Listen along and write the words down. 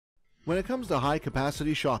When it comes to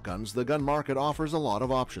high-capacity shotguns, the gun market offers a lot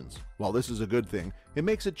of options. While this is a good thing, it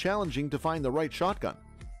makes it challenging to find the right shotgun.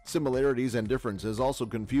 Similarities and differences also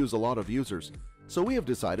confuse a lot of users, so we have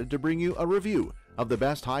decided to bring you a review of the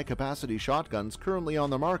best high-capacity shotguns currently on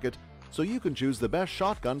the market so you can choose the best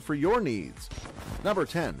shotgun for your needs. Number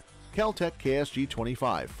 10. Kel-Tec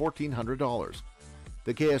KSG-25, $1,400.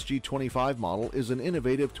 The KSG-25 model is an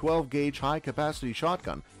innovative 12-gauge high-capacity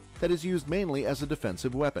shotgun that is used mainly as a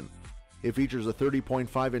defensive weapon. It features a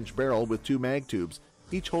 30.5-inch barrel with 2 mag tubes,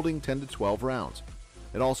 each holding 10 to 12 rounds.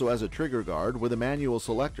 It also has a trigger guard with a manual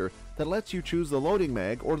selector that lets you choose the loading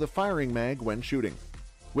mag or the firing mag when shooting.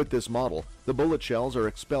 With this model, the bullet shells are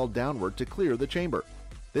expelled downward to clear the chamber.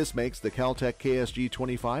 This makes the Kel-Tec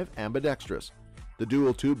KSG-25 ambidextrous. The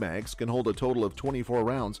dual tube mags can hold a total of 24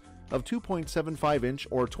 rounds of 2.75-inch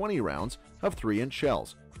or 20 rounds of 3-inch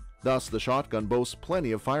shells. Thus, the shotgun boasts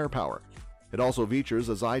plenty of firepower. It also features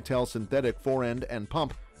a Zytel synthetic forend and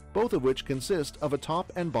pump, both of which consist of a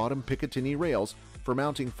top and bottom Picatinny rails for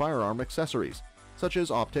mounting firearm accessories, such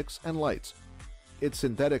as optics and lights. Its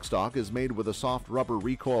synthetic stock is made with a soft rubber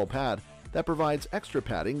recoil pad that provides extra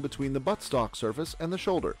padding between the buttstock surface and the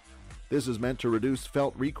shoulder. This is meant to reduce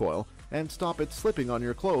felt recoil and stop it slipping on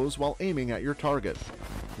your clothes while aiming at your target.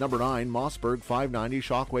 Number 9. Mossberg 590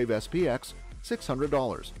 Shockwave SPX,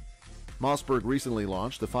 $600. Mossberg recently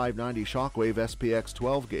launched the 590 Shockwave SPX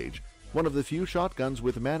 12-gauge, one of the few shotguns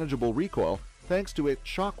with manageable recoil thanks to its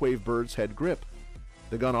Shockwave Bird's head grip.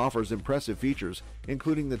 The gun offers impressive features,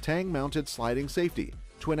 including the tang-mounted sliding safety,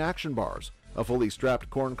 twin action bars, a fully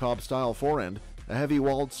strapped corncob-style forend, a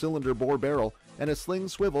heavy-walled cylinder bore barrel, and a sling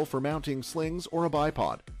swivel for mounting slings or a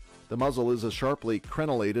bipod. The muzzle is a sharply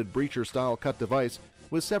crenellated breacher-style cut device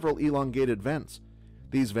with several elongated vents.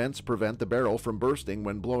 These vents prevent the barrel from bursting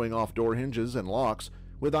when blowing off door hinges and locks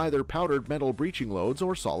with either powdered metal breeching loads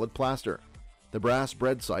or solid plaster. The brass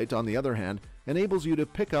bread sight, on the other hand, enables you to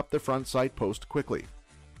pick up the front sight post quickly.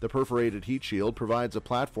 The perforated heat shield provides a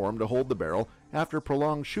platform to hold the barrel after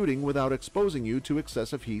prolonged shooting without exposing you to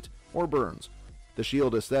excessive heat or burns. The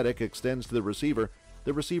shield aesthetic extends to the receiver.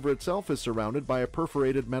 The receiver itself is surrounded by a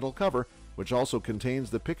perforated metal cover, which also contains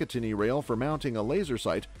the Picatinny rail for mounting a laser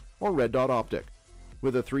sight or red dot optic.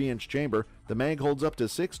 With a 3-inch chamber, the mag holds up to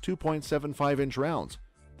 6 2.75-inch rounds.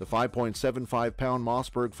 The 5.75-pound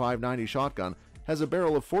Mossberg 590 shotgun has a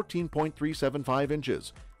barrel of 14.375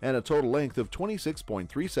 inches and a total length of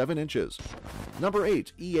 26.37 inches. Number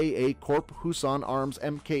 8. EAA Corp Husan Arms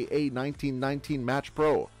MKA 1919 Match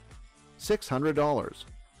Pro, $600.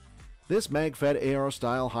 This mag-fed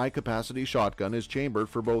AR-style high-capacity shotgun is chambered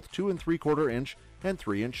for both 2 3/4-inch and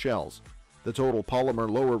 3-inch shells. The total polymer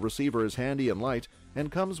lower receiver is handy and light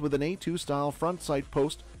and comes with an A2-style front sight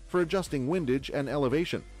post for adjusting windage and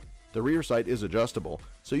elevation. The rear sight is adjustable,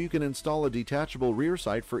 so you can install a detachable rear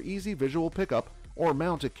sight for easy visual pickup or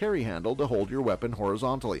mount a carry handle to hold your weapon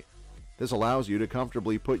horizontally. This allows you to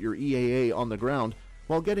comfortably put your EAA on the ground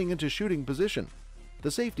while getting into shooting position.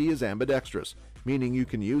 The safety is ambidextrous, meaning you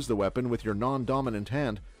can use the weapon with your non-dominant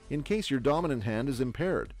hand in case your dominant hand is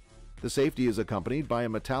impaired. The safety is accompanied by a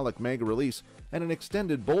metallic mag release and an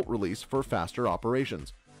extended bolt release for faster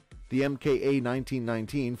operations. The MKA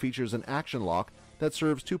 1919 features an action lock that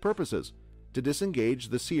serves 2 purposes: to disengage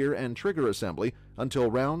the sear and trigger assembly until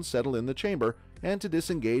rounds settle in the chamber, and to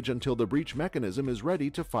disengage until the breech mechanism is ready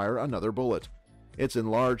to fire another bullet. Its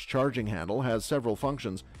enlarged charging handle has several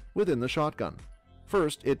functions within the shotgun.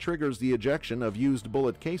 First, it triggers the ejection of used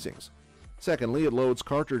bullet casings. Secondly, it loads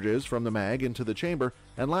cartridges from the mag into the chamber,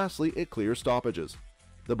 and lastly, it clears stoppages.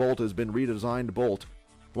 The bolt has been redesigned bolt,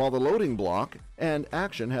 while the loading block and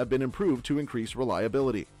action have been improved to increase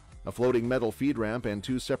reliability. A floating metal feed ramp and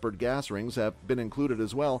 2 separate gas rings have been included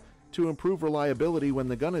as well to improve reliability when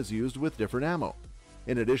the gun is used with different ammo.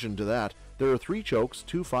 In addition to that, there are 3 chokes,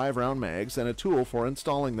 2 5-round mags, and a tool for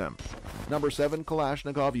installing them. Number 7.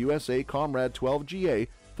 Kalashnikov USA Comrade 12GA,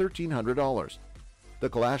 $1,300. The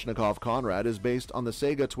Kalashnikov Conrad is based on the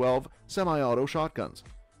Sega 12 semi-auto shotguns.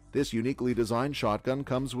 This uniquely designed shotgun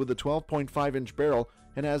comes with a 12.5-inch barrel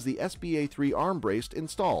and has the SBA-3 arm brace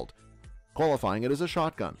installed, qualifying it as a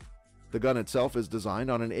shotgun. The gun itself is designed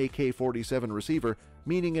on an AK-47 receiver,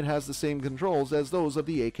 meaning it has the same controls as those of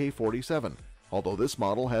the AK-47, although this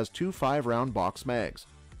model has 2 5-round box mags.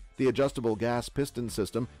 The adjustable gas piston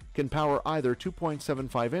system can power either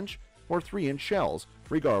 2.75-inch or 3-inch shells,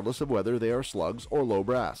 regardless of whether they are slugs or low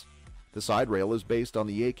brass. The side rail is based on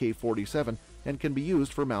the AK-47 and can be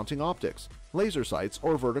used for mounting optics, laser sights,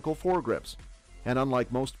 or vertical foregrips. And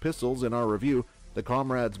unlike most pistols in our review, the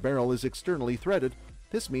Comrade's barrel is externally threaded.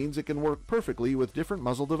 This means it can work perfectly with different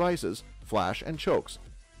muzzle devices, flash, and chokes.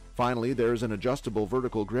 Finally, there is an adjustable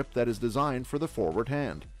vertical grip that is designed for the forward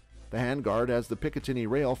hand. The handguard has the Picatinny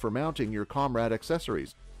rail for mounting your Comrade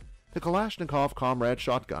accessories. The Kalashnikov Comrade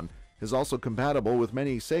shotgun is also compatible with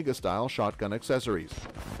many Sega-style shotgun accessories.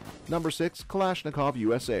 Number 6. Kalashnikov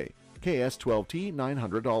USA KS-12T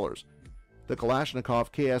 $900. The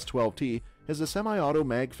Kalashnikov KS-12T is a semi-auto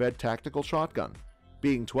mag-fed tactical shotgun.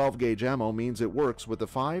 Being 12-gauge ammo means it works with the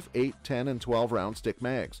 5, 8, 10, and 12-round stick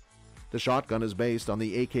mags. The shotgun is based on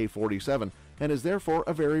the AK-47 and is therefore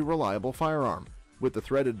a very reliable firearm. With the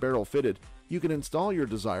threaded barrel fitted, you can install your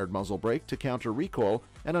desired muzzle brake to counter recoil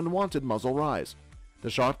and unwanted muzzle rise. The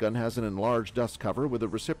shotgun has an enlarged dust cover with a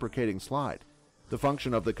reciprocating slide. The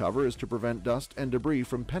function of the cover is to prevent dust and debris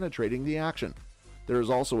from penetrating the action. There is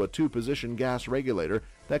also a 2-position gas regulator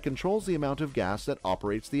that controls the amount of gas that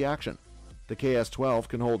operates the action. The KS-12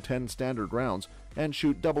 can hold 10 standard rounds and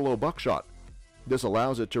shoot 00 buckshot. This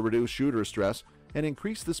allows it to reduce shooter stress and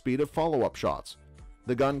increase the speed of follow-up shots.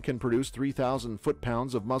 The gun can produce 3,000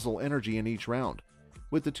 foot-pounds of muzzle energy in each round.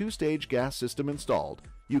 With the 2-stage gas system installed,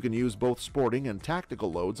 you can use both sporting and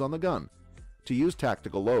tactical loads on the gun. To use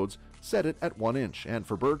tactical loads, set it at 1 inch, and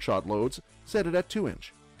for birdshot loads, set it at 2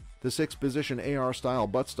 inch. The 6-position AR-style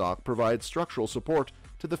buttstock provides structural support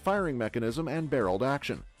to the firing mechanism and barreled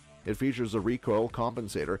action. It features a recoil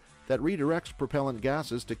compensator that redirects propellant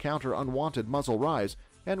gases to counter unwanted muzzle rise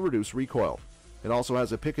and reduce recoil. It also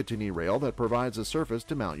has a Picatinny rail that provides a surface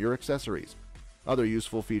to mount your accessories. Other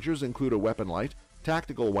useful features include a weapon light,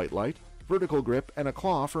 tactical white light, vertical grip, and a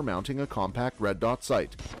claw for mounting a compact red dot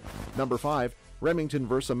sight. Number 5. Remington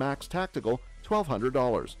Versa Max Tactical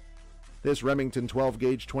 $1,200. This Remington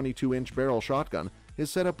 12-gauge 22-inch barrel shotgun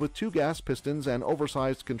is set up with 2 gas pistons and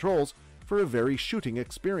oversized controls for a very shooting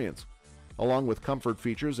experience. Along with comfort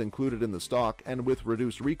features included in the stock and with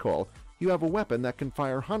reduced recoil, you have a weapon that can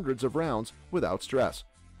fire hundreds of rounds without stress.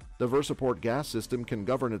 The VersaPort gas system can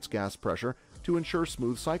govern its gas pressure to ensure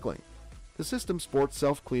smooth cycling. The system sports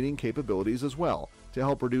self-cleaning capabilities as well to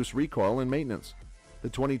help reduce recoil and maintenance. The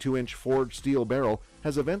 22-inch forged steel barrel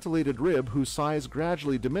has a ventilated rib whose size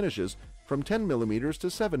gradually diminishes from 10 mm to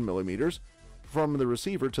 7 mm from the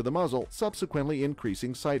receiver to the muzzle, subsequently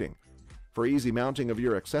increasing sighting. For easy mounting of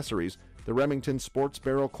your accessories, the Remington sports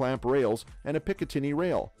barrel clamp rails and a Picatinny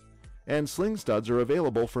rail. And sling studs are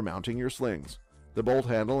available for mounting your slings. The bolt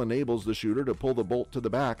handle enables the shooter to pull the bolt to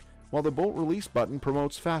the back, while the bolt release button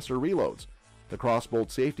promotes faster reloads. The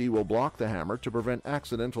crossbolt safety will block the hammer to prevent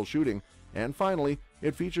accidental shooting, and finally,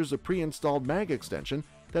 it features a pre-installed mag extension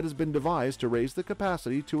that has been devised to raise the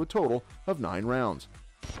capacity to a total of 9 rounds.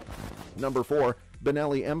 Number 4.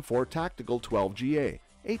 Benelli M4 Tactical 12GA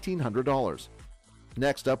 $1,800.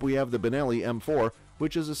 Next up we have the Benelli M4,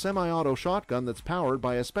 which is a semi-auto shotgun that's powered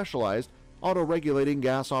by a specialized auto-regulating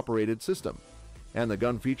gas-operated system. And the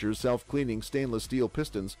gun features self-cleaning stainless steel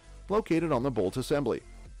pistons located on the bolt assembly.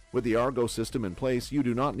 With the Argo system in place, you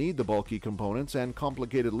do not need the bulky components and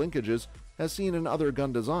complicated linkages as seen in other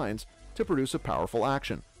gun designs to produce a powerful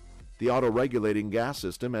action. The auto-regulating gas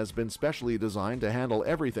system has been specially designed to handle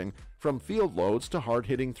everything from field loads to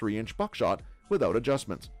hard-hitting 3-inch buckshot without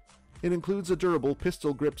adjustments. It includes a durable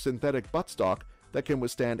pistol grip synthetic buttstock that can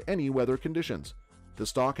withstand any weather conditions. The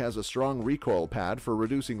stock has a strong recoil pad for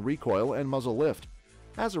reducing recoil and muzzle lift.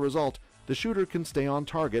 As a result, the shooter can stay on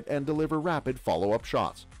target and deliver rapid follow-up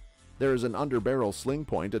shots. There is an underbarrel sling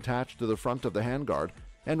point attached to the front of the handguard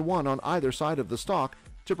and one on either side of the stock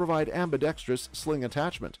to provide ambidextrous sling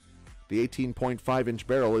attachment. The 18.5-inch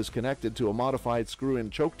barrel is connected to a modified screw-in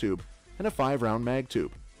choke tube and a 5-round mag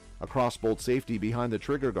tube. A crossbolt safety behind the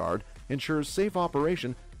trigger guard ensures safe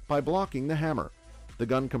operation by blocking the hammer. The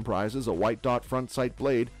gun comprises a white dot front sight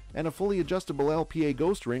blade and a fully adjustable LPA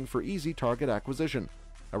ghost ring for easy target acquisition.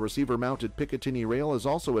 A receiver-mounted Picatinny rail is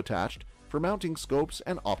also attached for mounting scopes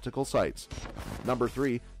and optical sights. Number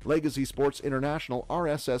 3. Legacy Sports International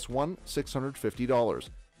RSS-1 $650.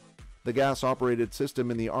 The gas-operated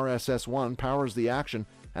system in the RSS-1 powers the action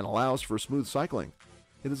and allows for smooth cycling.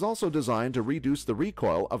 It is also designed to reduce the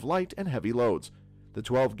recoil of light and heavy loads. The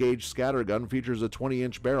 12-gauge scatter gun features a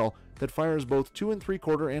 20-inch barrel that fires both 2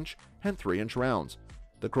 3/4-inch and 3-inch rounds.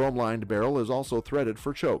 The chrome-lined barrel is also threaded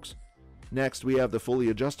for chokes. Next, we have the fully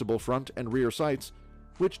adjustable front and rear sights,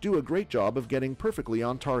 which do a great job of getting perfectly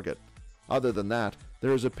on target. Other than that,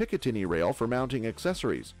 there is a Picatinny rail for mounting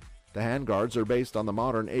accessories. The handguards are based on the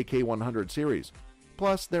modern AK-100 series.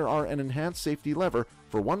 Plus, there are an enhanced safety lever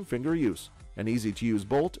for one-finger use, an easy-to-use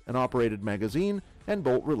bolt, an operated magazine, and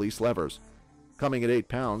bolt release levers. Coming at 8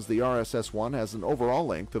 pounds, the RSS-1 has an overall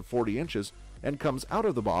length of 40 inches and comes out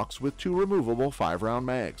of the box with 2 removable 5-round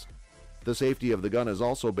mags. The safety of the gun is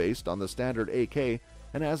also based on the standard AK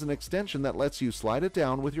and has an extension that lets you slide it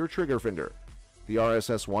down with your trigger finger. The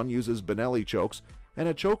RSS-1 uses Benelli chokes and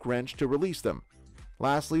a choke wrench to release them.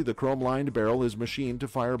 Lastly, the chrome-lined barrel is machined to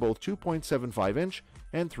fire both 2.75-inch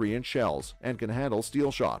and 3-inch shells and can handle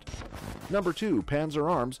steel shot. Number 2. Panzer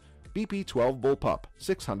Arms BP-12 Bullpup,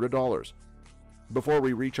 $600. Before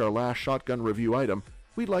we reach our last shotgun review item,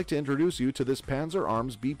 we'd like to introduce you to this Panzer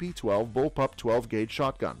Arms BP-12 Bullpup 12-gauge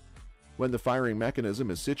shotgun. When the firing mechanism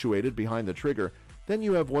is situated behind the trigger, then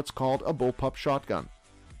you have what's called a bullpup shotgun.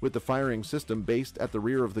 With the firing system based at the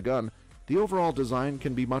rear of the gun, the overall design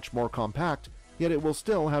can be much more compact, yet it will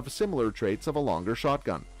still have similar traits of a longer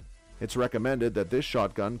shotgun. It's recommended that this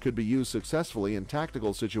shotgun could be used successfully in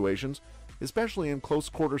tactical situations, especially in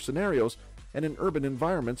close-quarter scenarios and in urban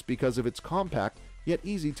environments because of its compact yet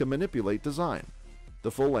easy to manipulate design.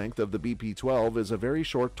 The full length of the BP-12 is a very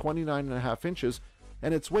short 29.5 inches,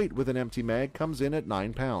 and its weight with an empty mag comes in at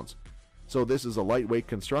 9 pounds. So this is a lightweight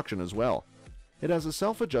construction as well. It has a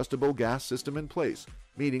self-adjustable gas system in place,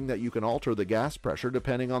 meaning that you can alter the gas pressure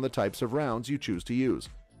depending on the types of rounds you choose to use.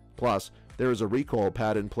 Plus, there is a recoil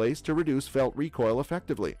pad in place to reduce felt recoil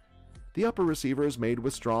effectively. The upper receiver is made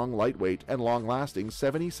with strong, lightweight, and long-lasting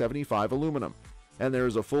 70-75 aluminum, and there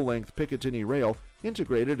is a full-length Picatinny rail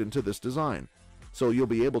integrated into this design, so you'll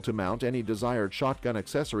be able to mount any desired shotgun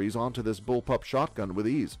accessories onto this bullpup shotgun with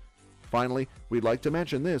ease. Finally, we'd like to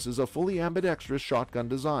mention this is a fully ambidextrous shotgun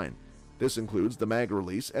design. This includes the mag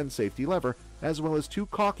release and safety lever, as well as 2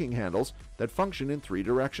 cocking handles that function in 3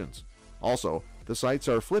 directions. Also, the sights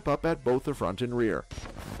are flip-up at both the front and rear.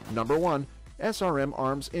 Number 1. SRM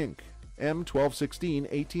Arms Inc.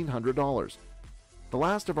 M1216 $1,800. The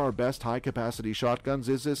last of our best high-capacity shotguns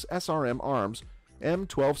is this SRM Arms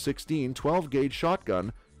M1216 12-gauge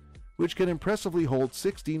shotgun, which can impressively hold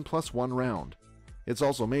 16 plus 1 round. It's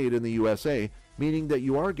also made in the USA, meaning that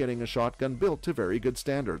you are getting a shotgun built to very good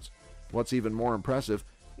standards. What's even more impressive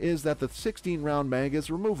is that the 16-round mag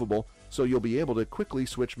is removable, so you'll be able to quickly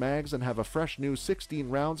switch mags and have a fresh new 16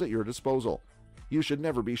 rounds at your disposal. You should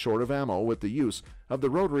never be short of ammo with the use of the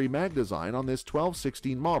rotary mag design on this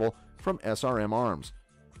 1216 model from SRM Arms.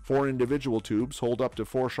 4 individual tubes hold up to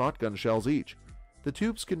 4 shotgun shells each. The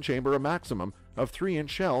tubes can chamber a maximum of 3-inch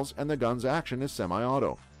shells, and the gun's action is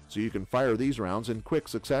semi-auto, so you can fire these rounds in quick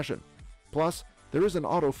succession. Plus, there is an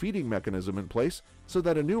auto-feeding mechanism in place so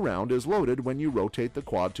that a new round is loaded when you rotate the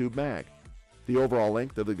quad-tube mag. The overall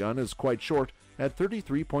length of the gun is quite short at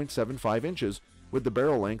 33.75 inches, with the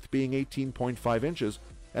barrel length being 18.5 inches,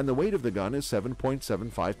 and the weight of the gun is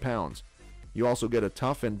 7.75 pounds. You also get a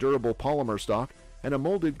tough and durable polymer stock and a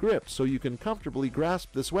molded grip so you can comfortably grasp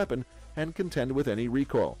this weapon and contend with any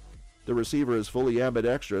recoil. The receiver is fully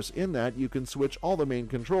ambidextrous in that you can switch all the main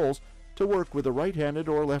controls to work with a right-handed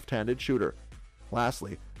or left-handed shooter.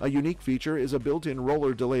 Lastly, a unique feature is a built-in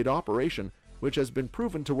roller delayed operation, which has been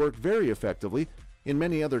proven to work very effectively in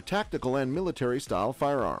many other tactical and military-style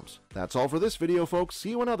firearms. That's all for this video, folks. See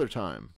you another time.